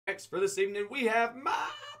Next for this evening, we have my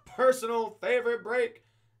personal favorite break,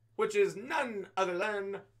 which is none other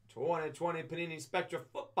than 2020 Panini Spectra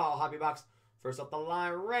Football Hobby Box. First off the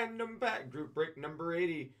line, random pack, group break number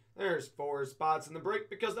 80. There's 4 spots in the break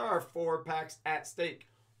because there are 4 packs at stake.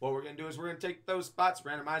 What we're going to do is we're going to take those spots,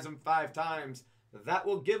 randomize them 5 times. That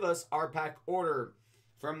will give us our pack order.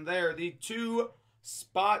 From there, the 2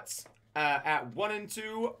 spots at 1 and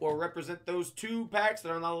 2 will represent those 2 packs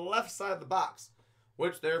that are on the left side of the box,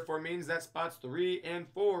 which therefore means that spots 3 and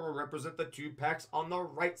 4 will represent the 2 packs on the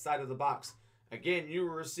right side of the box. Again, you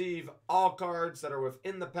will receive all cards that are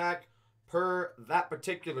within the pack per that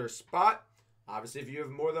particular spot. Obviously, if you have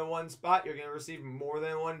more than 1 spot, you're going to receive more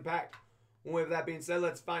than 1 pack. With that being said,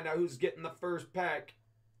 let's find out who's getting the first pack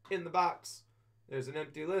in the box. There's an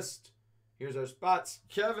empty list. Here's our spots.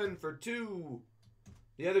 Kevin for 2.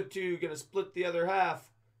 The other 2 going to split the other half.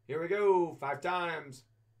 Here we go. 5 times.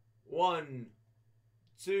 1,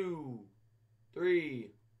 2,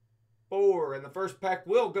 3, 4. And the first pack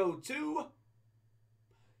will go to...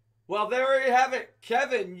 Well, there you have it.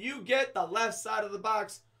 Kevin, you get the left side of the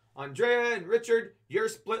box. Andrea and Richard, you're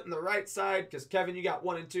splitting the right side because Kevin, you got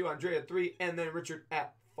 1 and 2. Andrea 3, and then Richard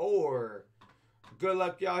at 4. Good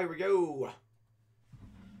luck, y'all. Here we go.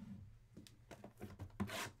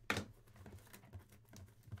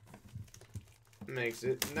 Makes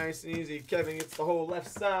it nice and easy. Kevin gets the whole left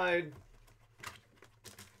side.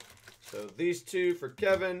 So these 2 for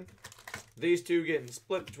Kevin. These 2 getting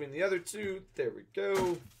split between the other 2. There we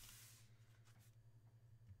go.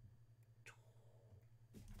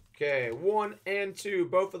 Okay, 1 and 2.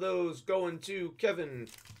 Both of those going to Kevin.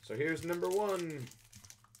 So here's number 1.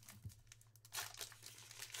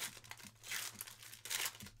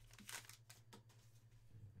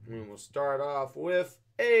 And we'll start off with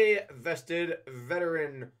a vested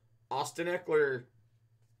veteran, Austin Eckler.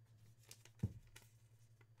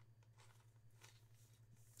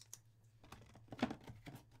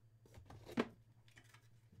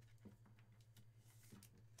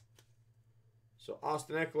 So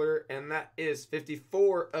Austin Eckler, and that is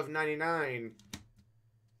 54 of 99.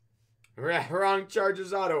 Wrong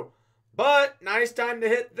Chargers auto. But nice time to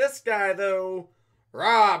hit this guy, though.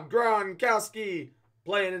 Rob Gronkowski,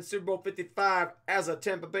 playing in Super Bowl 55 as a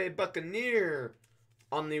Tampa Bay Buccaneer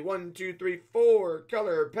on the 1, 2, 3, 4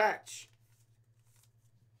 color patch.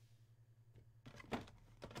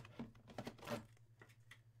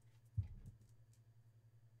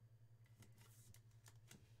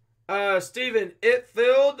 Steven, it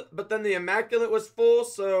filled, but then the Immaculate was full,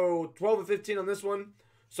 so 12 of 15 on this one.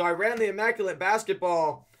 So I ran the Immaculate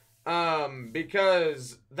Basketball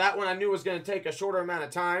because that one I knew was going to take a shorter amount of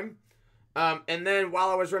time. And then while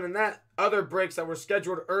I was running that, other breaks that were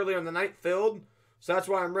scheduled earlier in the night filled. So that's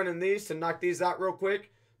why I'm running these to knock these out real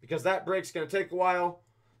quick, because that break's going to take a while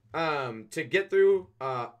to get through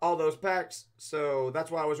all those packs. So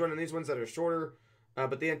that's why I was running these ones that are shorter.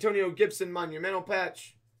 But the Antonio Gibson Monumental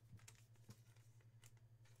patch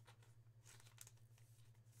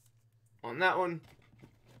on that one.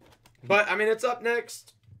 But, I mean, it's up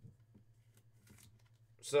next.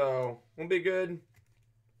 So, we'll be good.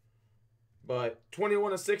 But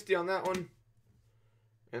 21 of 60 on that one.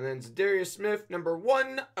 And then Darius Smith, number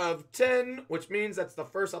 1 of 10, which means that's the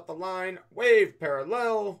first off the line. Wave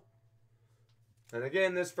parallel. And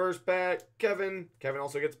again, this first pack, Kevin. Kevin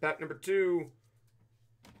also gets pack number 2.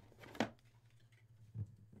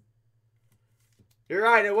 You're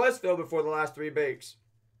right, it was filled before the last 3 breaks.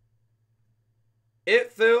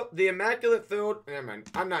 It filled, the Immaculate filled. Never mind,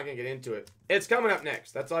 I'm not going to get into it. It's coming up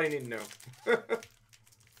next. That's all you need to know.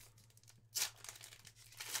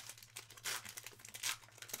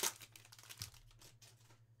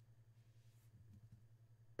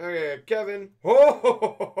 Okay, Kevin.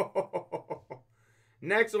 Oh!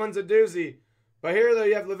 Next one's a doozy. But here, though,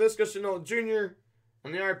 you have LaVisca Chenault Jr.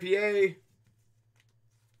 on the RPA.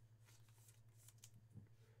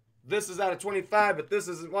 This is out of 25, but this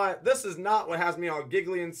isn't why. This is not what has me all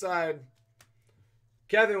giggly inside.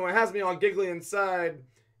 Kevin, what has me all giggly inside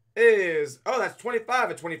is, oh, that's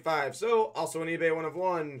 25 of 25. So, also an eBay 1 of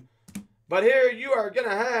 1. But here you are going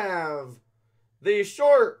to have the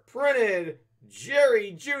short printed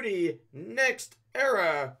Jerry Jeudy Next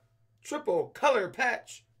Era triple color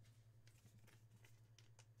patch.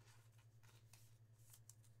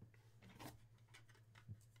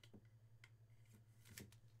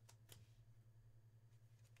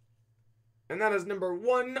 And that is number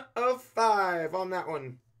 1 of 5 on that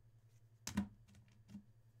one.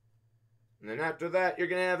 And then after that, you're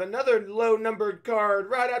going to have another low-numbered card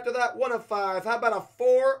right after that, 1 of 5. How about a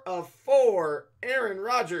 4 of 4? Aaron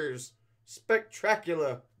Rodgers,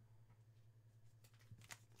 Spectacular.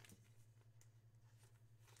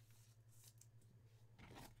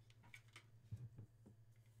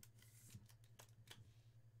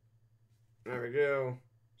 we go.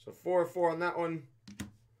 So 4 of 4 on that one.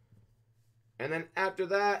 And then after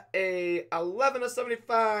that, a 11 of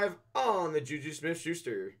 75 on the Juju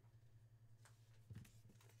Smith-Schuster.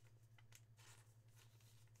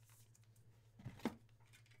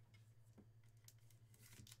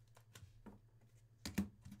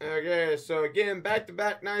 Okay, so again,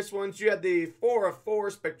 back-to-back nice ones. You had the 4 of 4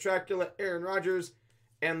 Spectacular Aaron Rodgers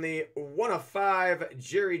and the 1 of 5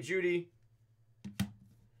 Jerry Jeudy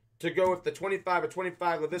to go with the 25 of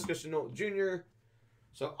 25 LaVisca Chenault Jr.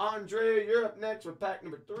 So, Andre, you're up next with pack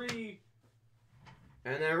number 3.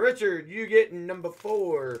 And then, Richard, you get number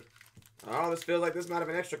 4. Oh, this feels like this might have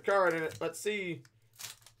an extra card in it. Let's see.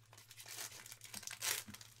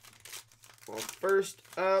 Well, first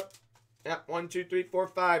up, yep, 1, 2, 3, 4,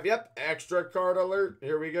 5. Yep, extra card alert.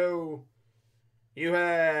 Here we go. You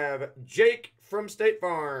have Jake from State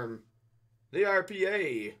Farm, the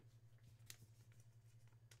RPA.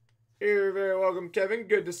 You're very welcome, Kevin.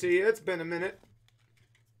 Good to see you. It's been a minute.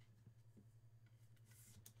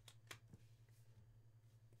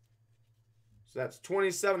 So that's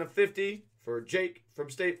 27 of 50 for Jake from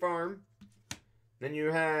State Farm. Then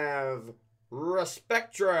you have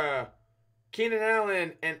Spectra, Keenan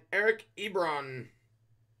Allen, and Eric Ebron.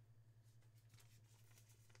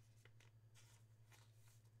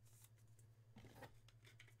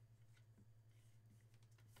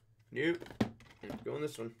 Nope. Go on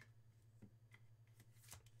this one.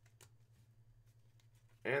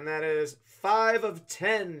 And that is 5 of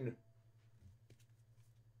 10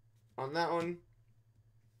 on that one.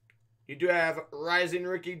 You do have Rising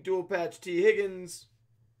Rookie Dual Patch T. Higgins.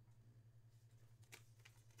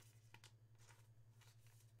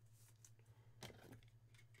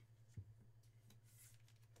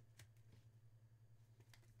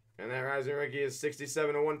 And that Rising Rookie is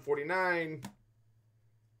 67 of 149.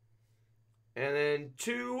 And then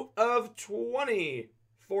 2 of 20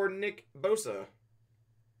 for Nick Bosa.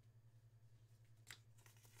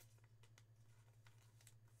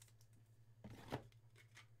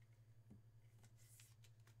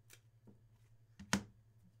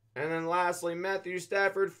 And then lastly, Matthew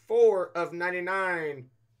Stafford, 4 of 99.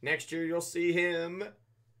 Next year, you'll see him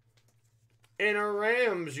in a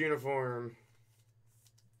Rams uniform.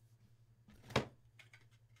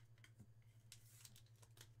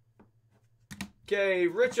 Okay,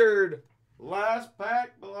 Richard, last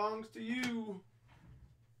pack belongs to you.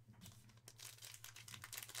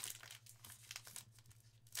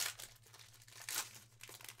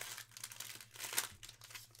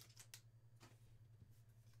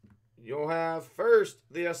 You'll have first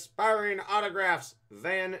the Aspiring Autographs,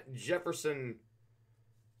 Van Jefferson.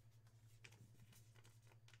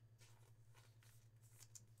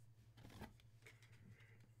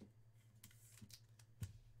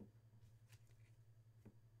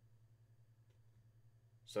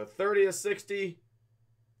 So 30 of 60.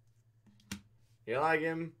 You like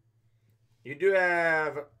him? You do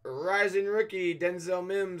have Rising Rookie Denzel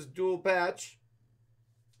Mims Dual Patch.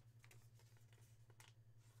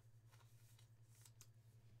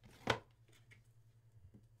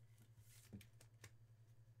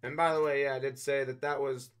 And by the way, yeah, I did say that that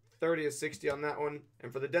was 30 of 60 on that one.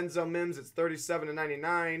 And for the Denzel Mims, it's 37 of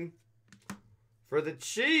 99. For the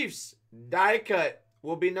Chiefs, die cut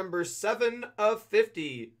will be number 7 of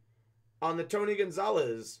 50 on the Tony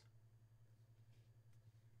Gonzalez.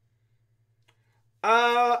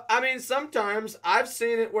 I mean, sometimes I've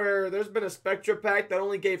seen it where there's been a Spectra pack that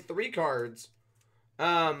only gave 3 cards.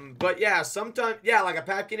 But yeah, sometimes, yeah, like a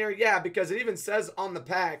pack in here, yeah, because it even says on the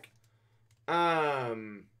pack,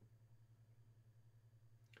 so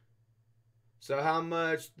how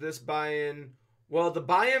much this buy-in? Well, the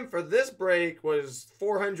buy-in for this break was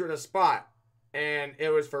 400 a spot, and it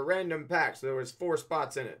was for random packs. So there was 4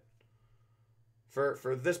 spots in it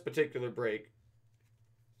for this particular break.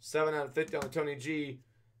 7 out of 50 on the Tony G.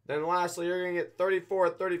 Then lastly, you're going to get 34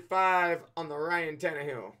 of 35 on the Ryan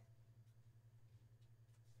Tannehill.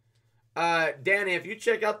 Danny, if you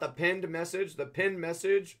check out the pinned message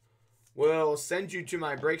will send you to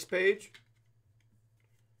my breaks page.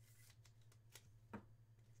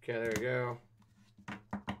 Okay, there we go.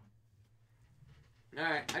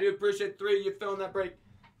 Alright, I do appreciate 3 of you filling that break.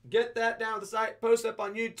 Get that down to the site, post up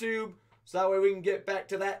on YouTube, so that way we can get back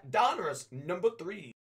to that Donruss number 3.